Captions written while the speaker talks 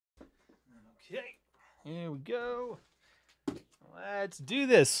Okay, here we go. Let's do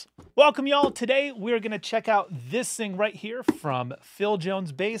this. Welcome, y'all. Today, we're going to check out this thing right here from Phil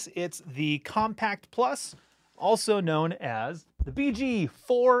Jones Bass. It's the Compact Plus, also known as the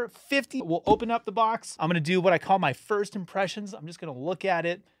BG-450. We'll open up the box. I'm going to do what I call my first impressions. I'm just going to look at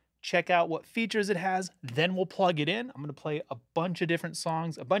it, check out what features it has, then we'll plug it in. I'm going to play a bunch of different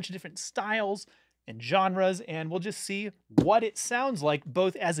songs, a bunch of different styles and genres, and we'll just see what it sounds like,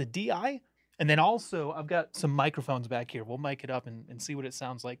 both as a DI, and then also I've got some microphones back here. We'll mic it up and see what it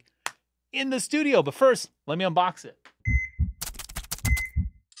sounds like in the studio. But first, let me unbox it.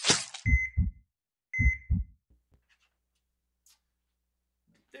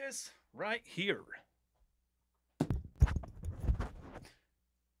 This right here.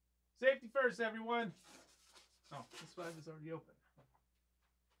 Safety first, everyone. Oh, this valve is already open.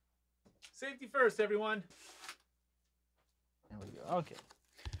 Safety first, everyone. There we go. Okay.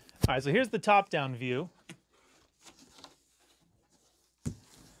 All right, so here's the top-down view.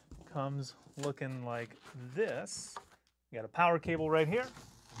 Comes looking like this. We got a power cable right here.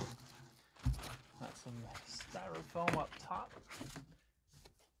 Got some styrofoam up top.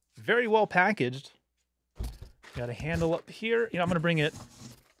 Very well packaged. Got a handle up here. You know, I'm gonna bring it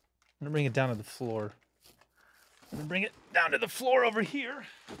down to the floor. I'm gonna bring it down to the floor over here.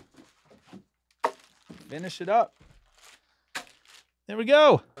 Finish it up. There we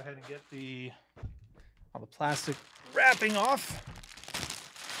go. Go ahead and get all the plastic wrapping off.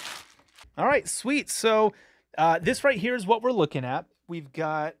 All right, sweet. So this right here is what we're looking at. We've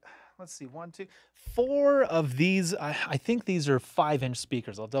got, let's see, 1, 2, 4 of these. I think these are 5-inch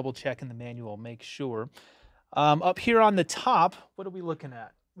speakers. I'll double check in the manual, make sure. Up here on the top, what are we looking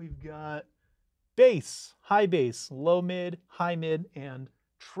at? We've got bass, high bass, low mid, high mid, and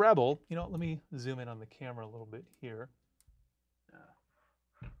treble. You know, let me zoom in on the camera a little bit here.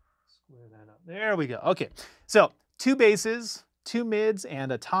 Square that up. There we go. Okay, so 2 basses, 2 mids, and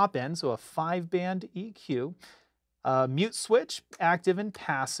a top end, so a 5-band EQ. Mute switch, active and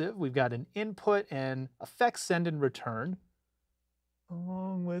passive. We've got an input and effects send and return,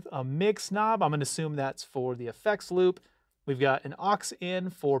 along with a mix knob. I'm going to assume that's for the effects loop. We've got an aux in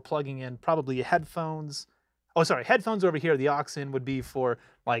for plugging in probably headphones. Oh, sorry, headphones over here. The aux in would be for,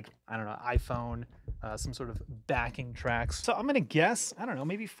 like, I don't know, iPhone, some sort of backing tracks. So I'm going to guess, I don't know,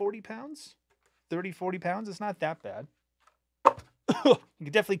 maybe 40 pounds? 30, 40 pounds? It's not that bad. You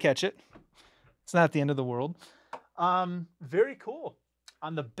can definitely catch it. It's not the end of the world. Very cool.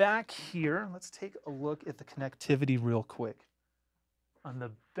 On the back here, let's take a look at the connectivity real quick. On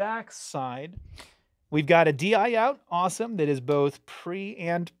the back side, we've got a DI out, awesome, that is both pre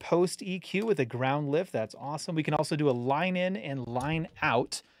and post EQ with a ground lift. That's awesome. We can also do a line in and line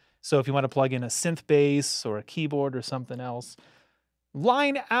out. So if you want to plug in a synth bass or a keyboard or something else.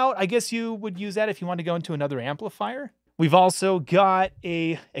 Line out, I guess you would use that if you want to go into another amplifier. We've also got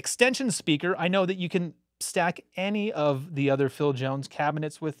a extension speaker. I know that you can stack any of the other Phil Jones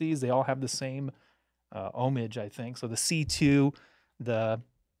cabinets with these. They all have the same ohmage, I think. So the C2,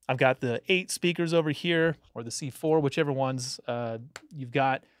 I've got the 8 speakers over here, or the C4, whichever ones you've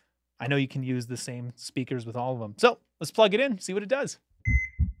got. I know you can use the same speakers with all of them. So let's plug it in, see what it does.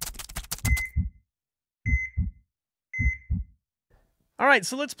 All right,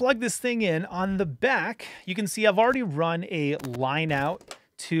 so let's plug this thing in. On the back, you can see I've already run a line out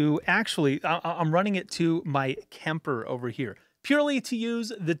to, actually, I'm running it to my Kemper over here, purely to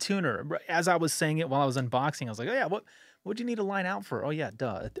use the tuner. As I was saying it while I was unboxing, I was like, oh yeah, what do you need a line out for? Oh yeah,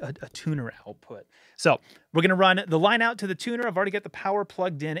 duh, a tuner output. So we're gonna run the line out to the tuner. I've already got the power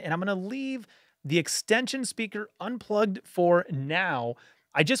plugged in, and I'm gonna leave the extension speaker unplugged for now.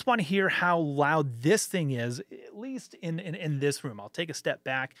 I just want to hear how loud this thing is, at least in this room. I'll take a step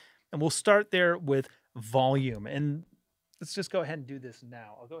back, and we'll start there with volume. And let's just go ahead and do this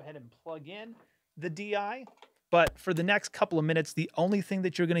now. I'll go ahead and plug in the DI, but for the next couple of minutes, the only thing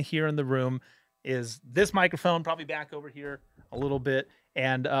that you're gonna hear in the room is this microphone, probably back over here a little bit,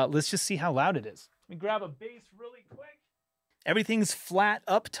 and let's just see how loud it is. Let me grab a bass really quick. Everything's flat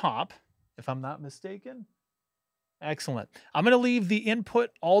up top, if I'm not mistaken. Excellent. I'm going to leave the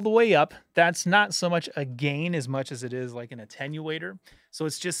input all the way up. That's not so much a gain as much as it is like an attenuator. So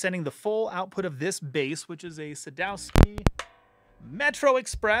it's just sending the full output of this bass, which is a Sadowsky Metro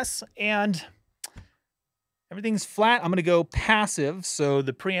Express, and everything's flat. I'm going to go passive, so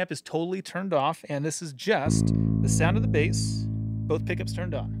the preamp is totally turned off, and this is just the sound of the bass. Both pickups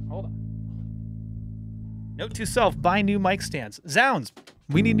turned on. Hold on. Note to self, buy new mic stands. Zounds,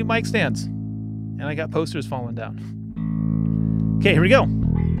 we need new mic stands. And I got posters falling down. Okay, here we go.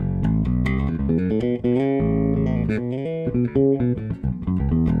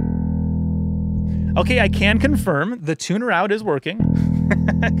 Okay, I can confirm the tuner out is working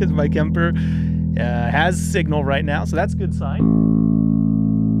because my Kemper has signal right now, so that's a good sign.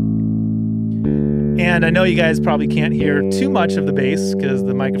 And I know you guys probably can't hear too much of the bass because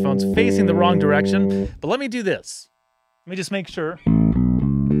the microphone's facing the wrong direction, but let me do this. Let me just make sure.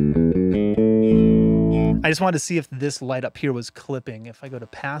 I just wanted to see if this light up here was clipping. If I go to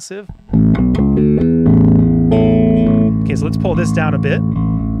passive. Okay, so let's pull this down a bit.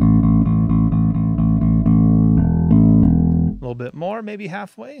 A little bit more, maybe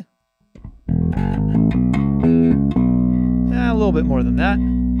halfway. Yeah, a little bit more than that.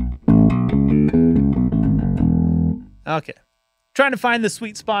 Okay. Trying to find the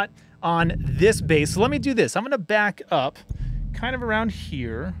sweet spot on this bass. So let me do this. I'm going to back up kind of around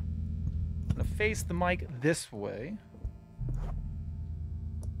here. I'm going to face the mic this way.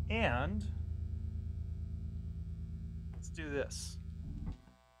 And let's do this.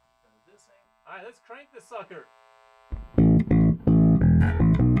 All right, let's crank this sucker.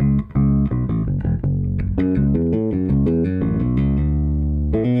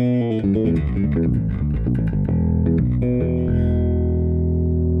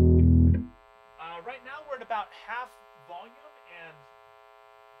 Right now we're at about half volume and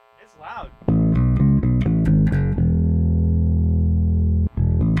it's loud.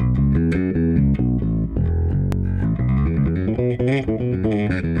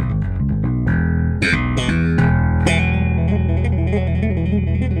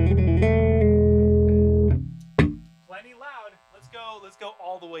 Plenty loud. Let's go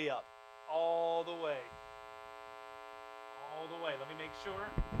all the way up. All the way. All the way. Let me make sure.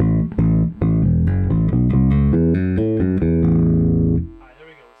 Alright, there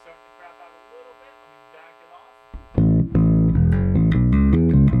we go. We're starting to crap out a little bit. Let me back it off.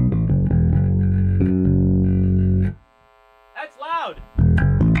 That's loud.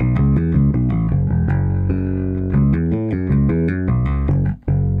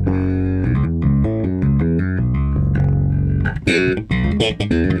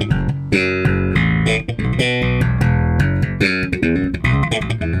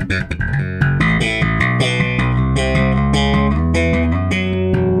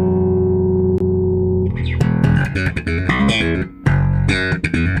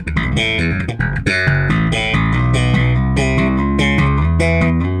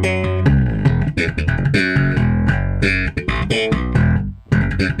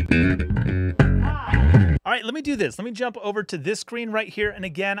 All right, let me do this. Let me jump over to this screen right here. And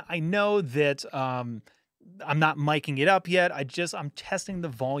again, I know that I'm not miking it up yet. I'm testing the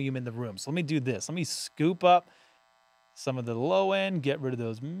volume in the room. So let me do this. Let me scoop up some of the low end, get rid of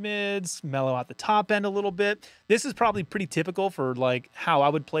those mids, mellow out the top end a little bit. This is probably pretty typical for like how I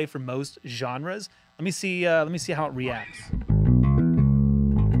would play for most genres. Let me see how it reacts.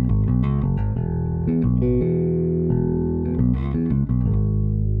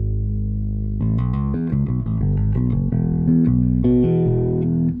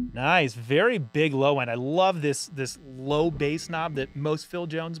 Nice, very big low end. I love this low bass knob that most Phil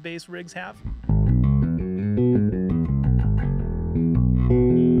Jones bass rigs have.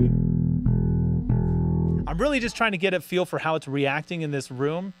 I'm really just trying to get a feel for how it's reacting in this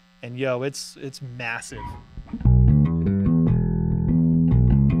room, and yo, it's massive.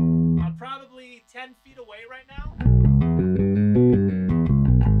 I'm probably 10 feet away right now.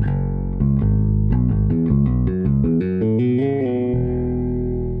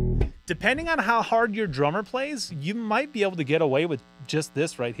 Depending on how hard your drummer plays, you might be able to get away with just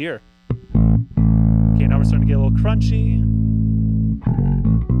this right here. Okay, now we're starting to get a little crunchy.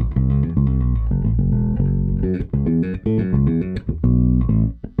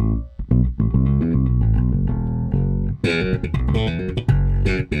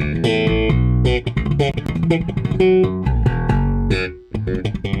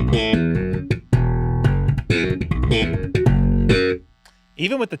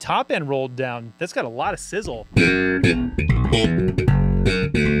 Even with the top end rolled down, that's got a lot of sizzle.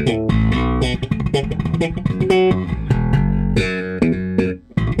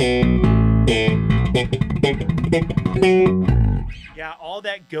 Yeah, all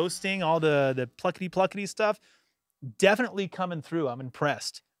that ghosting, all the pluckety stuff, definitely coming through. I'm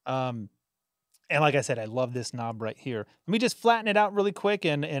impressed. And like I said, I love this knob right here. Let me just flatten it out really quick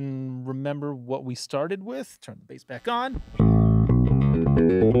and remember what we started with. Turn the bass back on.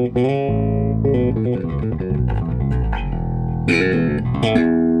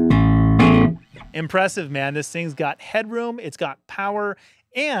 Impressive, man. This thing's got headroom, it's got power,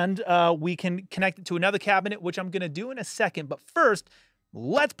 and we can connect it to another cabinet, which I'm going to do in a second. But first,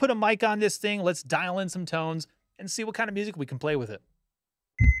 let's put a mic on this thing. Let's dial in some tones and see what kind of music we can play with it.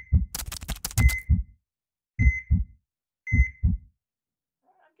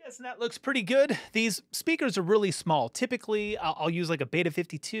 Yes, and that looks pretty good. These speakers are really small. Typically, I'll use like a Beta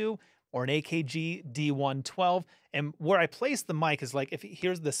 52 or an AKG D112. And where I place the mic is like, if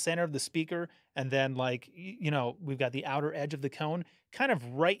here's the center of the speaker, and then like, you know, we've got the outer edge of the cone, kind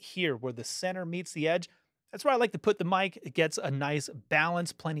of right here where the center meets the edge. That's where I like to put the mic. It gets a nice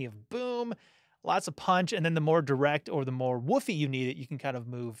balance, plenty of boom, lots of punch. And then the more direct or the more woofy you need it, you can kind of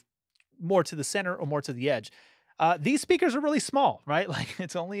move more to the center or more to the edge. These speakers are really small, right? Like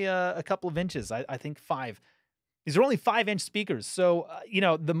it's only a couple of inches. I think 5. These are only 5-inch speakers. So, you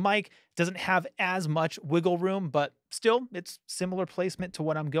know, the mic doesn't have as much wiggle room, but still it's similar placement to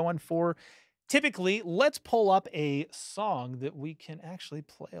what I'm going for. Typically, let's pull up a song that we can actually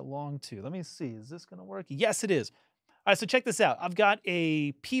play along to. Let me see. Is this going to work? Yes, it is. All right, so check this out. I've got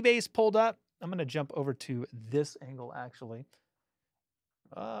a P bass pulled up. I'm going to jump over to this angle, actually.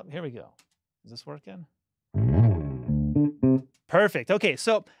 Here we go. Is this working? Perfect. Okay,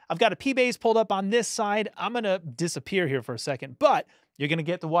 so I've got a P bass pulled up on this side. I'm going to disappear here for a second, but you're going to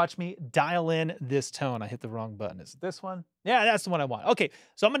get to watch me dial in this tone. I hit the wrong button. Is it this one? Yeah, that's the one I want. Okay,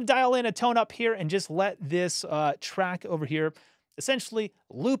 so I'm going to dial in a tone up here and just let this track over here essentially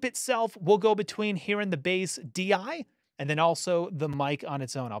loop itself. We'll go between hearing the bass DI and then also the mic on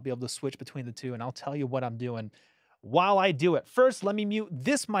its own. I'll be able to switch between the two, and I'll tell you what I'm doing while I do it. First, let me mute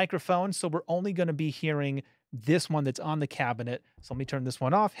this microphone, so we're only going to be hearing this one that's on the cabinet. So let me turn this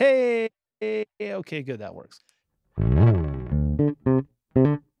one off. Hey, okay, good, that works.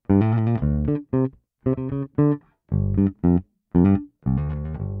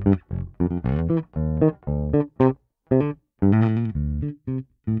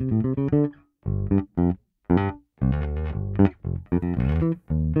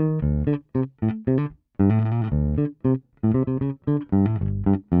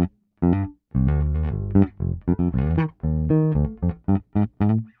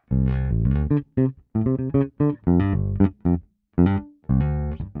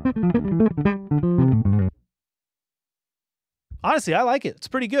 Honestly, I like it. It's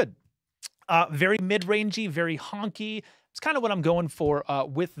pretty good. Very mid-rangey, very honky. It's kind of what I'm going for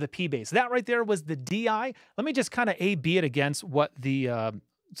with the P bass. That right there was the DI. Let me just kind of A/B it against what the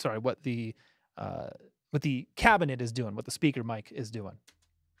cabinet is doing, what the speaker mic is doing.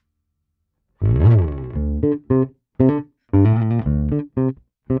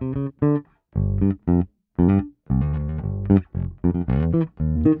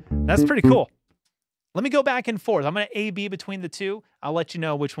 That's pretty cool. Let me go back and forth. I'm going to A/B between the two. I'll let you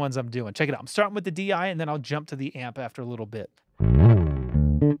know which ones I'm doing. Check it out. I'm starting with the DI, and then I'll jump to the amp after a little bit.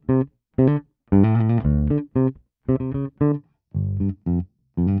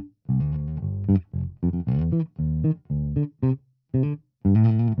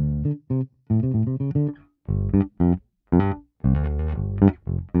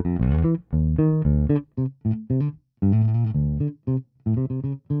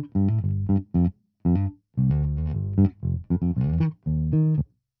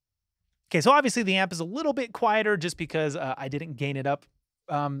 Okay, so obviously the amp is a little bit quieter just because I didn't gain it up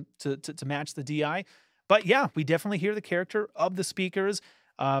to match the DI. But yeah, we definitely hear the character of the speakers.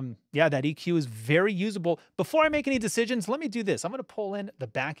 Yeah, that EQ is very usable. Before I make any decisions, let me do this. I'm going to pull in the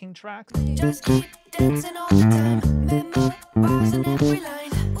backing tracks. Just keep dancing all the time, memorizing every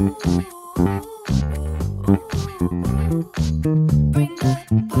line. Bring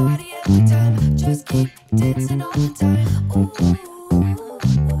the party every time. Just keep dancing all the time.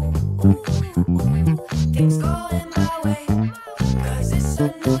 Things going my way, 'cause it's a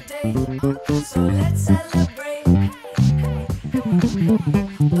new day, so let's celebrate.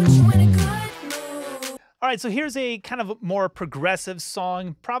 Put you in a good mood. All right, so here's a kind of more progressive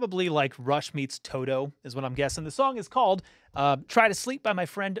song, probably like Rush meets Toto is what I'm guessing. The song is called Try to Sleep by my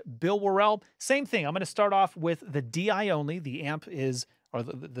friend Bill Worrell. Same thing, I'm going to start off with the DI only. The amp is, or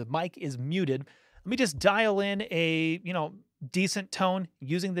the mic is muted. Let me just dial in a, decent tone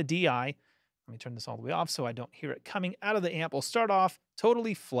using the DI. Let me turn this all the way off so I don't hear it coming out of the amp. We'll start off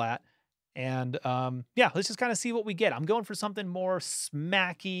totally flat. And yeah, let's just kind of see what we get. I'm going for something more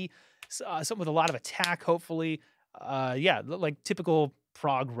smacky, something with a lot of attack, hopefully. Yeah, like typical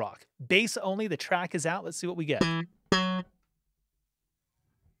prog rock. Bass only, the track is out. Let's see what we get.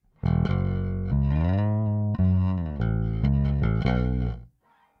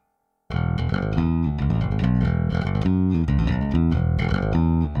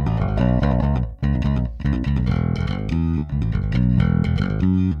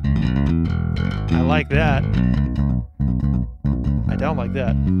 I like that. I don't like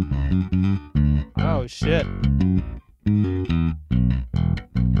that. Oh, shit.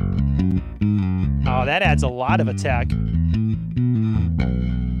 Oh, that adds a lot of attack.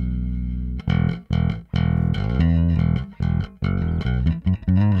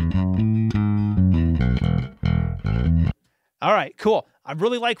 Cool. I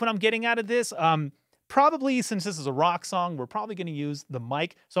really like what I'm getting out of this. Probably, since this is a rock song, we're probably going to use the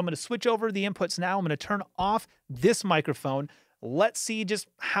mic. So I'm going to switch over the inputs now. I'm going to turn off this microphone. Let's see just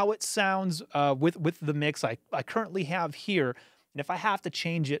how it sounds with the mix I currently have here. And if I have to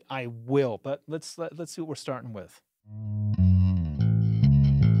change it, I will. But let's see what we're starting with.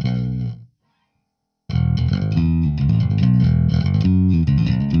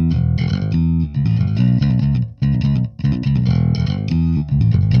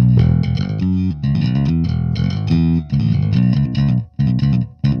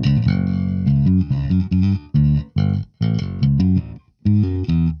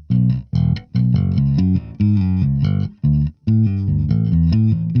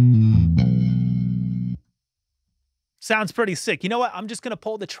 Sounds pretty sick. You know what? I'm just going to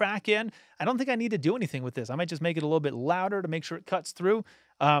pull the track in. I don't think I need to do anything with this. I might just make it a little bit louder to make sure it cuts through.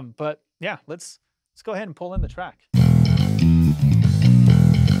 But yeah, let's go ahead and pull in the track.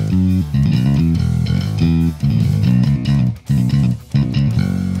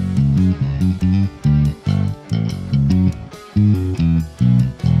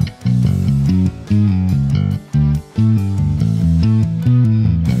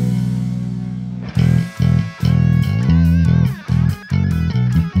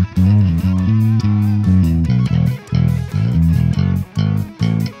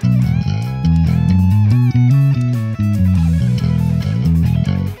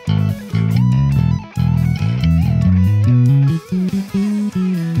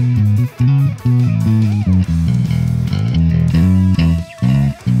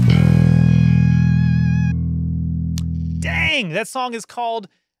 That song is called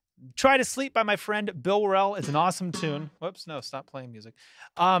Try to Sleep by my friend Bill Worrell. It's an awesome tune. Whoops, no, stop playing music.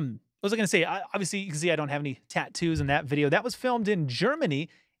 What was I going to say? Obviously, you can see I don't have any tattoos in that video. That was filmed in Germany,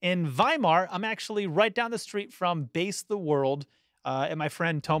 in Weimar. I'm actually right down the street from Base the World and my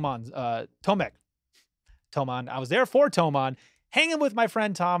friend Toman. I was there for Toman, hanging with my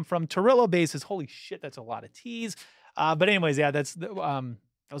friend Tom from Torillo bases. Holy shit, that's a lot of T's. But anyways, yeah, that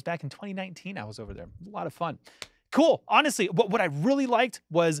was back in 2019. I was over there. A lot of fun. Cool. Honestly, what I really liked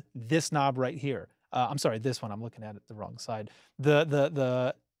was this knob right here. I'm sorry, this one. I'm looking at it the wrong side.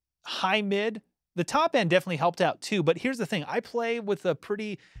 The high mid, the top end definitely helped out too. But here's the thing. I play with a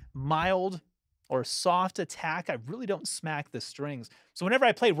pretty mild or soft attack. I really don't smack the strings. So whenever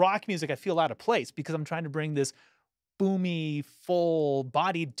I play rock music, I feel out of place because I'm trying to bring this boomy,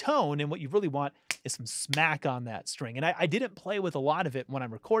 full-bodied tone. And what you really want is some smack on that string. And I didn't play with a lot of it when I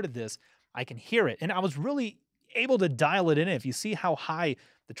recorded this. I can hear it. And I was really able to dial it in. If you see how high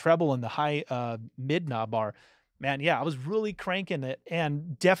the treble and the high mid knob are, man, yeah, I was really cranking it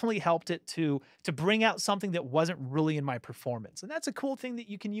and definitely helped it to bring out something that wasn't really in my performance. And that's a cool thing that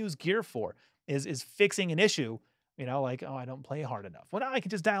you can use gear for, is fixing an issue, you know, like, oh, I don't play hard enough. Well, now I can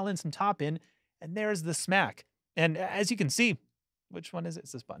just dial in some top in, and there's the smack. And as you can see, which one is it?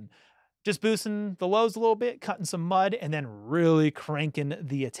 It's this button. Just boosting the lows a little bit, cutting some mud, and then really cranking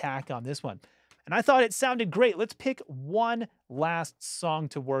the attack on this one. And I thought it sounded great. Let's pick one last song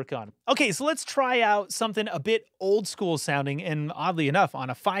to work on. Okay, so let's try out something a bit old school sounding, and oddly enough, on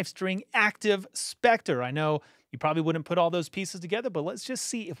a 5-string active Spector. I know you probably wouldn't put all those pieces together, but let's just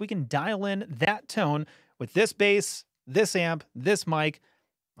see if we can dial in that tone with this bass, this amp, this mic.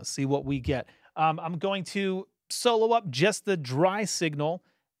 Let's see what we get. I'm going to solo up just the dry signal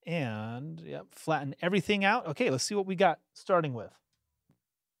and flatten everything out. Okay, let's see what we got starting with.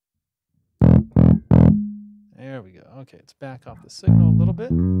 There we go. Okay, let's back off the signal a little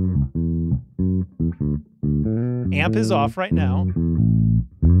bit. Amp is off right now.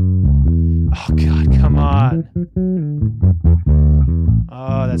 Oh, God, come on.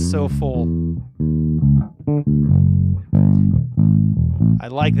 Oh, that's so full. I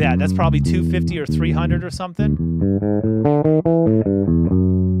like that. That's probably 250 or 300 or something.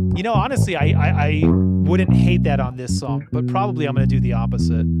 You know, honestly, I wouldn't hate that on this song, but probably I'm going to do the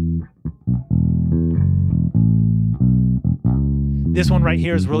opposite. This one right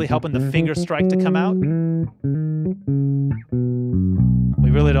here is really helping the finger strike to come out. We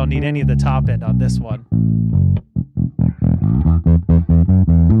really don't need any of the top end on this one.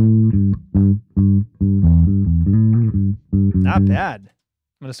 Not bad.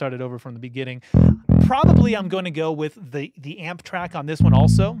 I'm going to start it over from the beginning. Probably I'm going to go with the amp track on this one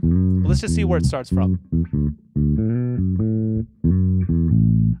also. But let's just see where it starts from.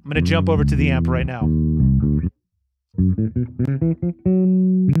 I'm going to jump over to the amp right now.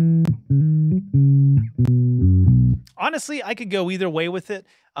 Honestly, I could go either way with it.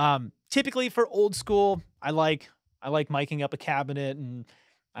 Typically for old school, I like miking up a cabinet, and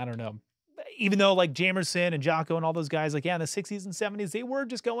I don't know. even though like Jamerson and Jocko and all those guys, like, yeah, in the 60s and 70s, they were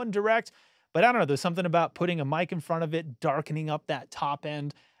just going direct. But I don't know, there's something about putting a mic in front of it, darkening up that top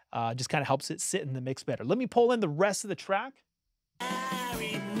end, just kind of helps it sit in the mix better. Let me pull in the rest of the track.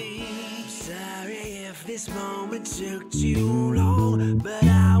 Sorry if this moment took too long, but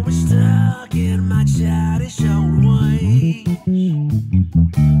I was stuck in my childish old way.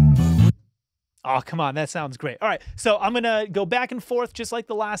 Oh, come on, that sounds great. All right, so I'm gonna go back and forth just like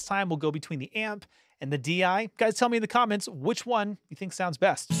the last time. We'll go between the amp and the DI. Guys, tell me in the comments which one you think sounds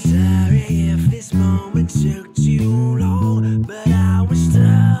best. Sorry if this moment took too long, but I was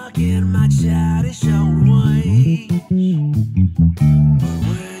stuck in my childish old way. When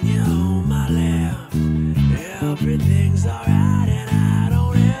you're on my left, everything's alright, and I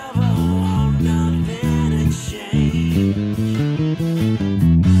don't ever want nothing to change.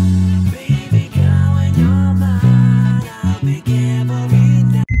 Baby, come when you're mine, I'll make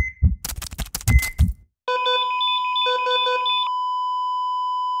everything.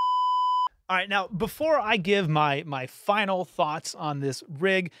 All right, now before I give my final thoughts on this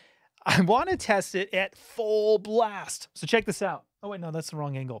rig, I want to test it at full blast. So check this out. Oh wait, no, that's the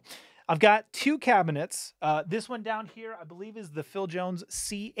wrong angle. I've got two cabinets. This one down here, I believe, is the Phil Jones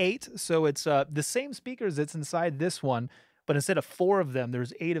C8. So it's the same speakers that's inside this one, but instead of 4 of them,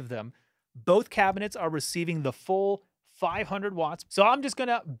 there's 8 of them. Both cabinets are receiving the full 500 watts. So I'm just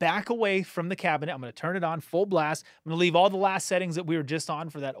gonna back away from the cabinet. I'm gonna turn it on full blast. I'm gonna leave all the last settings that we were just on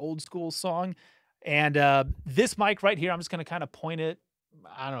for that old school song. And this mic right here, I'm just gonna kind of point it,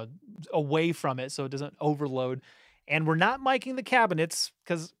 I don't know, away from it so it doesn't overload. And we're not miking the cabinets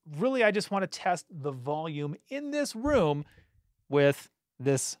because really I just want to test the volume in this room with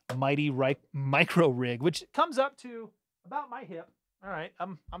this mighty micro rig, which comes up to about my hip. All right,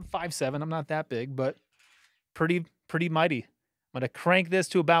 I'm 5'7", I'm not that big, but pretty mighty. I'm gonna crank this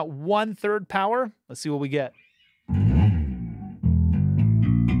to about 1/3 power. Let's see what we get.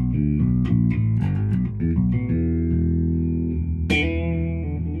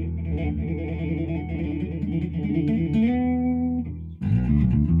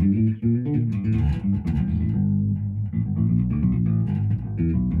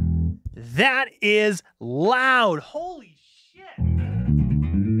 That is loud. Holy shit.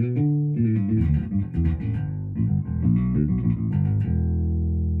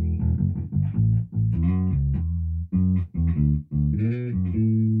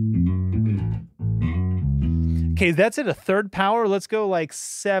 Okay, that's at 1/3 power. Let's go like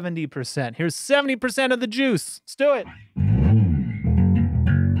 70%. Here's 70% of the juice. Let's do it.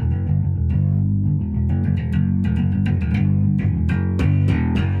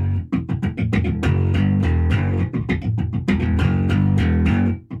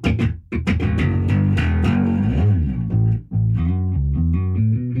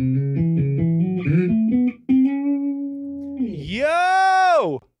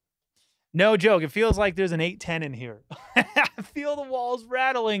 Yo! No joke. It feels like there's an 810 in here. I feel the walls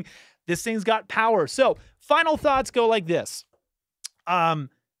rattling. This thing's got power. So final thoughts go like this. The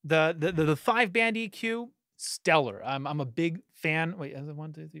 5-band EQ, stellar. I'm a big fan. Wait, is it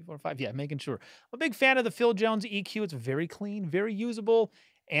 1, 2, 3, 4, 5? Yeah, making sure. I'm a big fan of the Phil Jones EQ. It's very clean, very usable.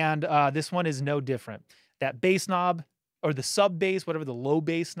 And this one is no different. That bass knob, or the sub bass, whatever, the low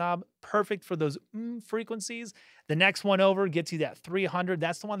bass knob, perfect for those frequencies. The next one over gets you that 300.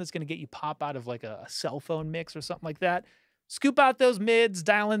 That's the one that's going to get you pop out of like a cell phone mix or something like that. Scoop out those mids,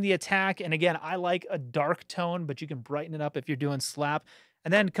 dial in the attack. And again, I like a dark tone, but you can brighten it up if you're doing slap.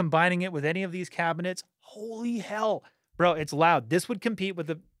 And then combining it with any of these cabinets, holy hell, bro, it's loud. This would compete with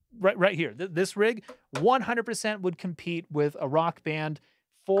the, right here, this rig, 100% would compete with a Rock Band,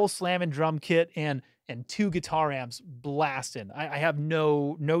 full slam and drum kit, and 2 guitar amps blasting. I have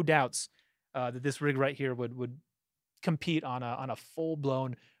no doubts that this rig right here would compete on a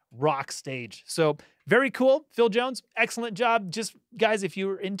full-blown rock stage. So very cool. Phil Jones, excellent job. Just guys, if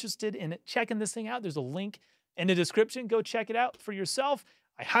you're interested in checking this thing out, there's a link in the description. Go check it out for yourself.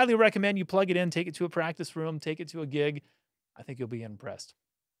 I highly recommend you plug it in, take it to a practice room, take it to a gig. I think you'll be impressed.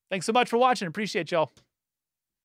 Thanks so much for watching. Appreciate y'all.